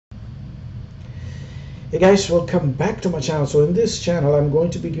Hey guys, welcome back to my channel. So in this channel I'm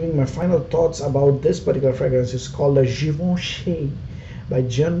going to be giving my final thoughts about this particular fragrance. It's called the Givenchy by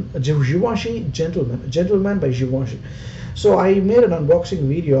Givenchy Gentleman by Givenchy. So I made an unboxing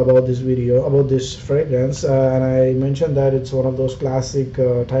video about this fragrance, and I mentioned that it's one of those classic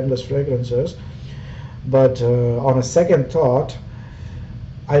timeless fragrances. But on a second thought,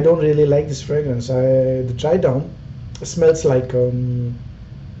 I don't really like this fragrance. The dry down smells like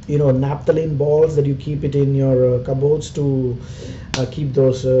naphthalene balls that you keep it in your cupboards to keep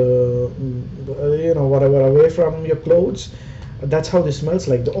those whatever away from your clothes. That's how this smells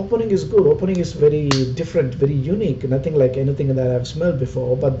like. The opening is good. Opening is very different, very unique, nothing like anything that I've smelled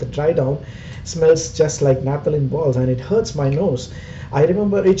before. But the dry down smells just like naphthalene balls, and it hurts my nose. I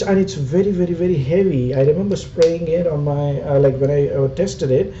remember it, and it's very very very heavy. I remember spraying it on my like when I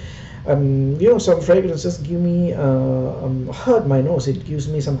tested it. Some fragrances give me hurt my nose. It gives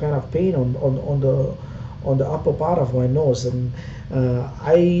me some kind of pain on the upper part of my nose, and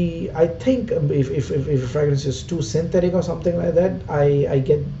I think if a fragrance is too synthetic or something like that, I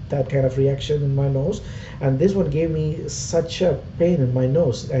get that kind of reaction in my nose, and this one gave me such a pain in my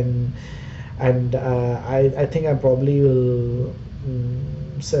nose, and I think I probably will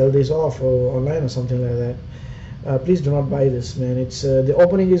sell this off online or something like that. Please do not buy this, man. It's the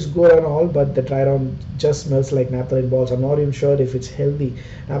opening is good and all, but the dry down just smells like naphthalene balls. I'm not even sure if it's healthy.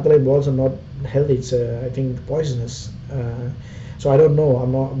 Naphthalene balls are not healthy. It's I think poisonous. So I don't know.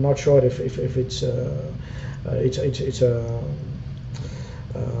 I'm not sure if it's a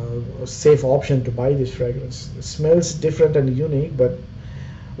safe option to buy this fragrance. It smells different and unique, but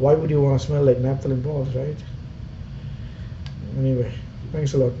why would you want to smell like naphthalene balls, right? Anyway,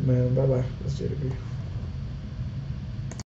 thanks a lot, man. Bye bye. That's JDP.